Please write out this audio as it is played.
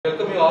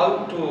all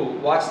to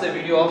watch the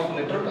video of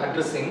network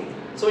addressing.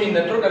 So in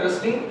network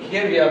addressing,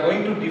 here we are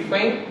going to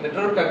define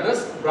network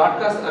address,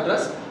 broadcast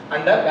address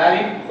and a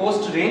valid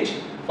host range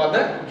for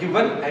the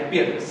given IP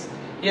address.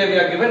 Here we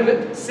are given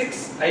with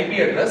 6 IP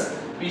address.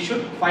 We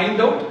should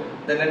find out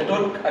the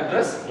network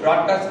address,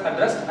 broadcast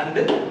address and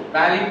the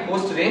valid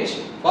host range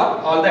for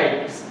all the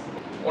IPs.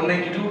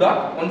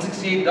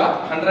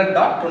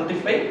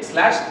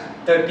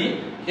 192.168.100.25/30.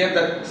 Here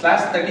the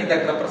 /30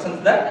 that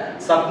represents the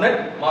subnet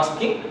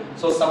masking.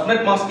 So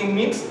subnet masking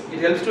means it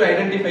helps to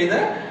identify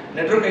the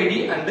network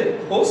ID and the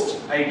host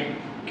ID.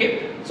 Okay.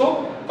 So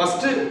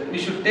first we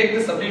should take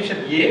the subdivision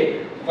A.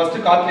 First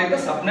calculate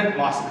the subnet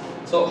mask.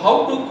 So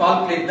how to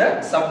calculate the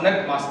subnet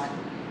mask?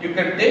 You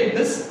can take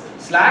this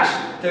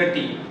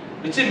 /30,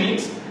 which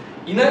means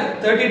in a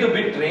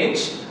 32-bit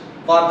range,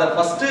 for the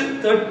first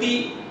 30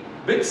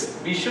 bits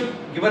we should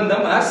given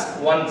them as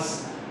ones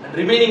and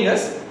remaining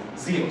as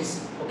zeros.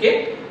 Okay.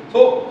 So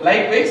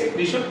likewise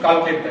we should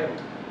calculate that.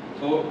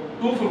 So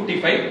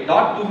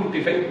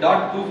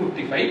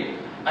 255.255.255,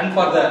 and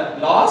for the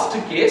last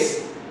case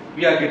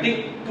we are getting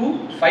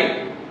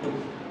 252.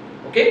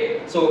 Okay.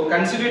 So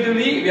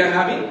consecutively we are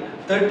having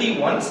 30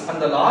 ones and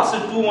the last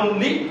 2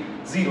 only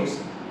zeros.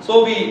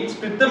 So we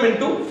split them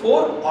into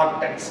 4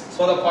 octets.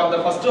 So for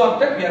the first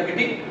octet we are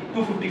getting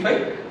 255,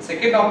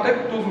 second octet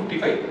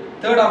 255,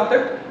 third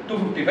octet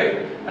 255,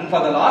 and for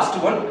the last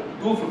one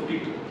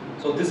 252.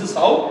 So this is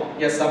how a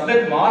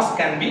subnet mask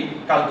can be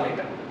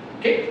calculated.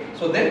 Okay.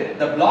 So then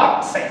the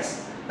block size.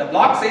 The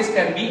block size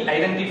can be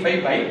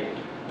identified by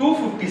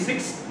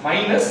 256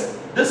 minus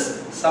this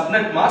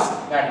subnet mask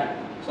value.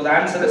 So the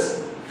answer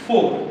is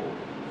 4.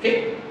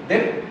 Okay.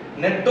 Then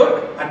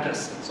network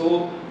address.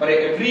 So for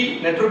every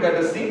network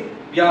addressing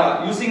we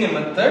are using a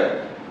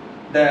method,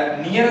 the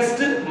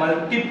nearest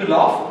multiple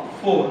of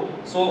 4.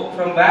 So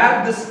from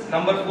where this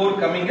number 4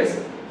 coming is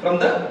from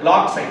the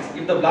block size.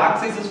 If the block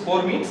size is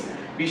 4 means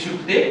we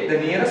should take the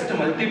nearest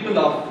multiple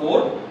of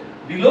 4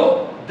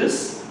 below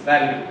this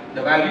value,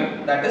 the value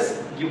that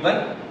is given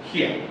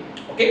here.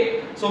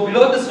 Okay. So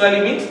below this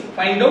value means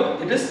find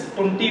out it is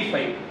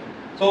 25.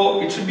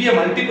 So it should be a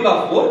multiple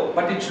of 4,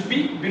 but it should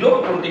be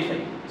below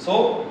 25.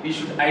 So we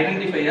should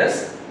identify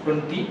as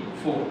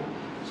 24.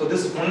 So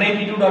this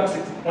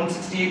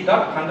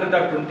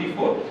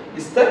 192.168.100.24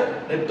 is the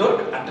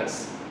network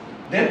address.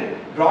 Then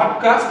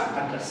broadcast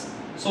address.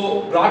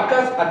 So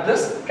broadcast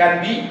address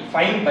can be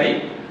found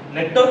by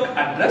network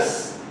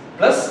address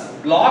plus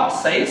block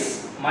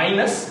size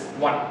minus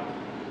 1.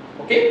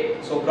 Okay.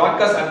 So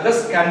broadcast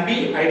address can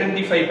be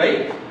identified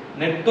by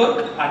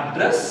network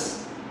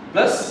address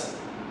plus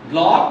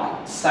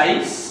block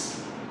size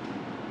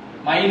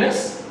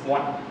minus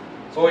 1.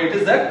 So it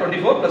is that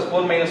 24 plus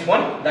 4 minus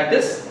 1, that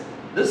is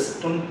this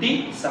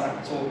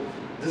 27. So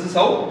this is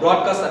how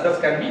broadcast address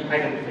can be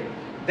identified.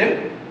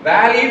 Then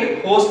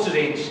valid host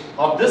range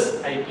of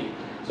this IP.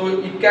 So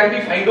it can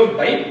be found out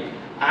by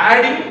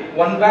adding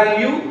one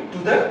value to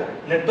the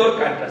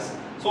network address.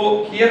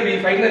 So here we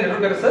find the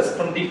network address as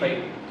 25.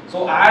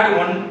 So add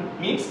 1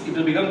 means it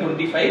will become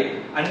 25,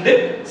 and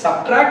then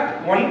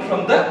subtract 1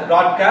 from the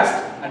broadcast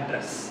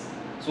address.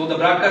 So the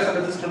broadcast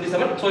address is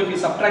 27. So if we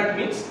subtract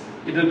means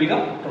it will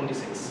become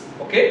 26.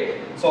 Okay.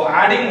 So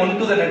adding 1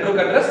 to the network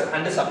address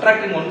and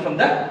subtracting 1 from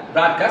the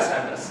broadcast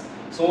address.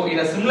 So in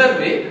a similar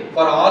way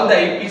for all the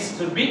IPs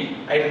should be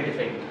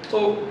identified.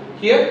 So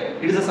here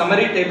it is a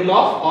summary table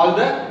of all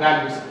the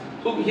values.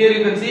 So here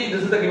you can see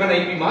this is the given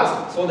IP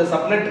mask. So the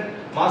subnet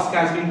mask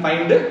has been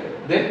found.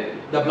 Then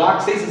the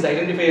block size is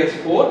identified as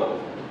 4,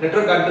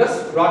 network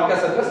address,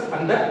 broadcast address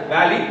and the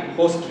valid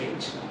host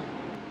range.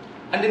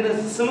 And in a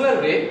similar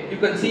way, you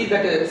can see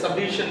that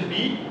subdivision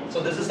B. So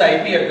this is the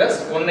IP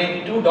address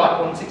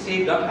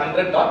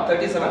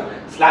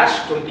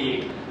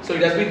 192.168.100.37/28. So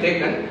it has been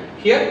taken.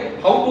 Here,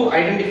 how to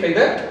identify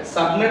the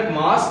subnet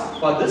mask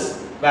for this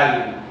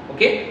value?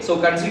 Okay. So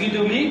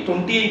consecutively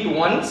 28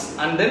 ones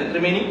and then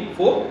remaining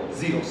 4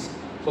 zeros.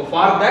 So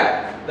for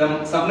that, the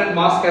subnet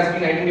mask has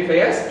been identified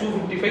as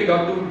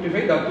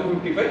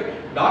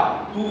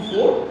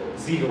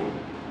 255.255.255.240.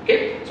 Okay.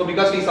 So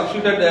because we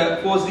substituted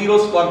 4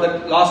 zeros for the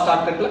last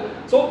octet,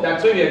 so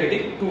that's why we are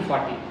getting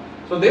 240.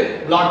 So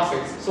then block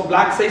size. So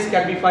block size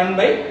can be found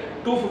by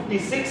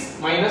 256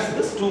 minus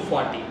this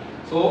 240.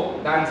 So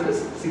the answer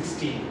is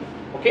 16.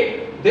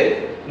 Okay. Then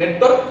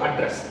network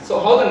address. So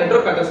how the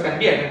network address can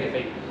be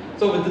identified?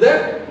 So with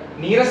the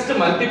nearest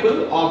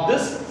multiple of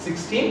this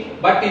 16,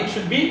 but it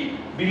should be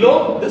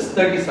below this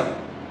 37.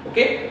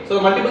 Okay. So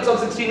the multiples of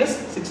 16 is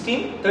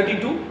 16,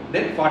 32,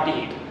 then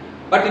 48.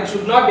 But it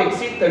should not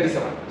exceed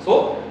 37.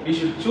 So we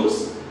should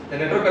choose the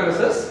network address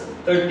as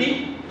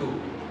 32.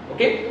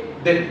 Okay.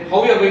 Then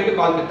how we are going to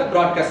calculate the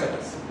broadcast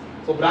address?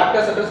 So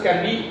broadcast address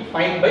can be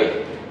found by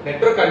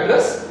network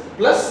address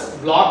plus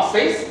block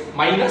size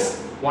minus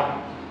 1.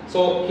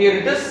 So here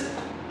it is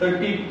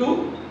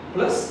 32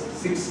 plus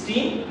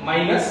 16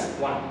 minus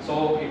 1.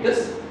 So it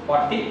is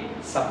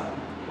 47.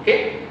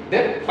 Okay.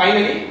 Then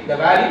finally the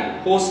valid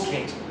host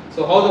range.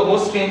 So how the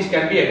host range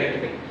can be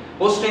identified?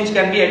 Host range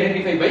can be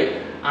identified by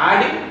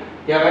adding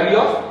a value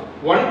of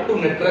 1 to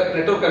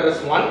network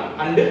address 1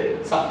 and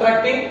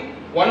subtracting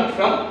 1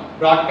 from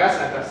broadcast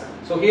address.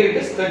 So here it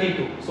is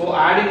 32. So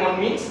adding 1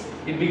 means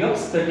it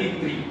becomes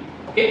 33.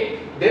 Okay.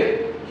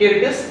 Then here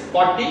it is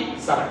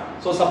 47.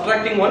 So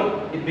subtracting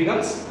 1 it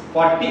becomes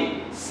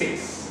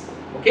 46.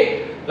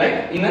 Okay.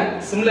 Like in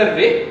a similar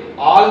way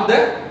all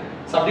the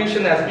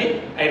subdivision has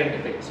been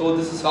identified. So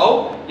this is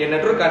how a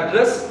network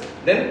address,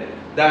 then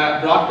the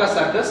broadcast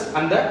address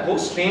and the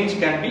host range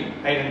can be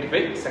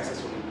identified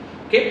successfully.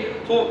 Okay.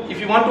 So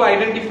if you want to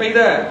identify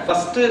the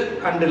first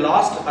and the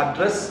last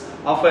address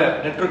of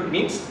a network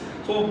means,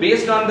 so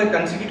based on the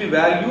consecutive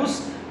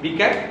values we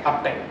can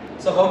obtain.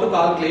 So how to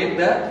calculate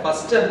the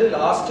first and the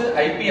last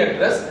IP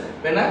address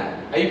when a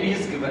IP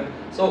is given.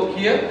 So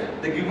here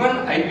the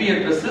given IP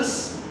address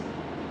is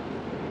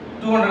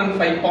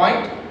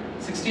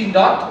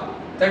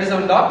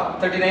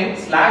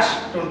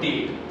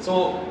 205.16.37.39/28.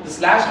 So the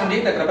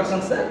 /28 that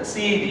represents the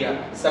CADR,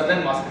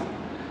 subnet masking.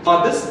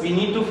 For this we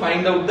need to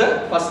find out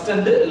the first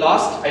and the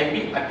last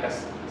IP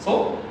address.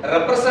 So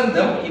represent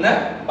them in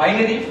a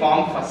binary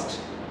form first.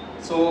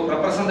 So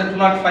represent the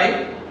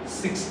 205,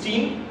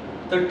 16,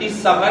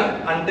 37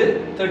 and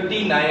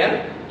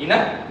 39 in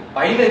a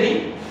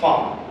binary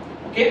form.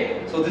 Okay.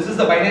 So this is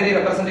the binary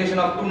representation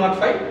of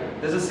 205.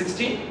 This is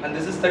 16 and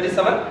this is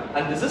 37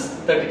 and this is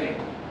 39.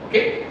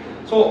 Okay.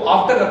 So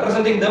after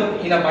representing them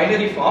in a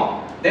binary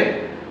form,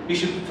 then we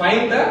should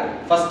find the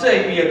first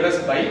IP address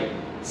by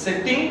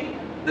setting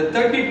the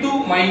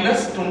 32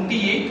 minus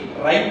 28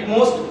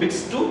 rightmost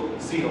bits to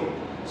 0.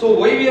 So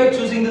why we are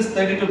choosing this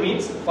 32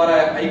 means for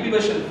a IP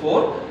version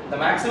 4 the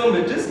maximum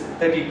bit is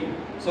 32.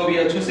 So we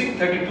are choosing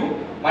 32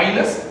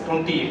 minus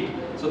 28.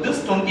 So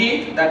this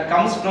 28 that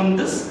comes from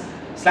this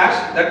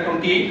slash that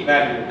 28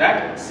 value,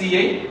 that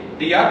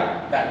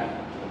CADR value.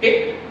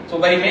 Okay. So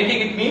by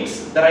making it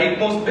means the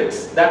rightmost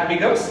bits that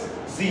becomes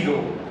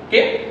 0.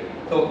 Okay.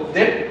 So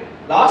then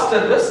last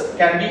address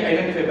can be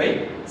identified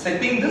by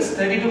setting this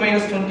 32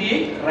 minus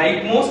 28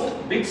 rightmost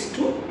bits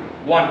to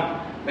 1.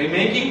 By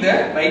making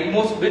the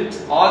rightmost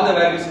bits all the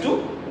values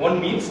to 1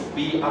 means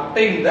we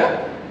obtain the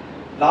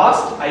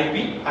last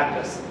IP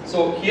address.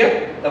 So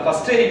here the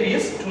first IP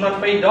is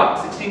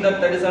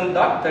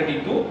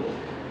 205.16.37.32.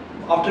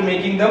 After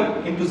making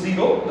them into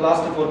 0, the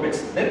last 4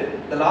 bits,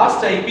 then the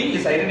last IP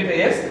is identified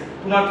as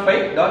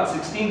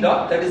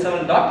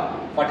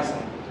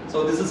 205.16.37.47.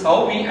 So this is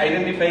how we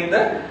identify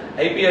the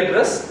IP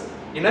address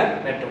in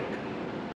a network.